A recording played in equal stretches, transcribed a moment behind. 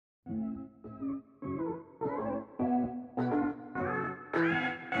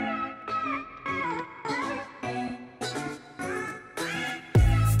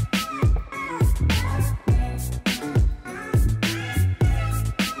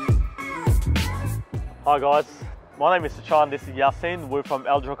Hi guys, my name is Sachan, this is Yasin. We're from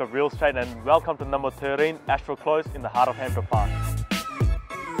Eldrock Real Estate and welcome to number 13 Ashford Close in the heart of Hampton Park.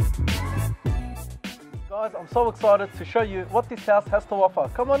 Guys, I'm so excited to show you what this house has to offer.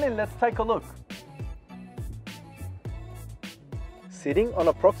 Come on in, let's take a look. Sitting on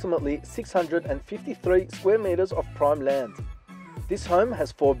approximately 653 square meters of prime land. This home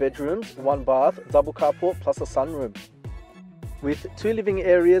has 4 bedrooms, 1 bath, double carport plus a sunroom. With 2 living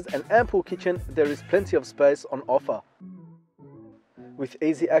areas and ample kitchen, there is plenty of space on offer. With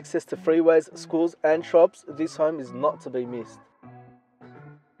easy access to freeways, schools and shops, this home is not to be missed.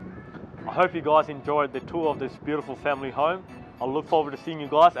 I hope you guys enjoyed the tour of this beautiful family home. I look forward to seeing you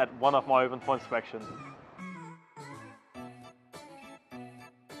guys at one of my open for inspection.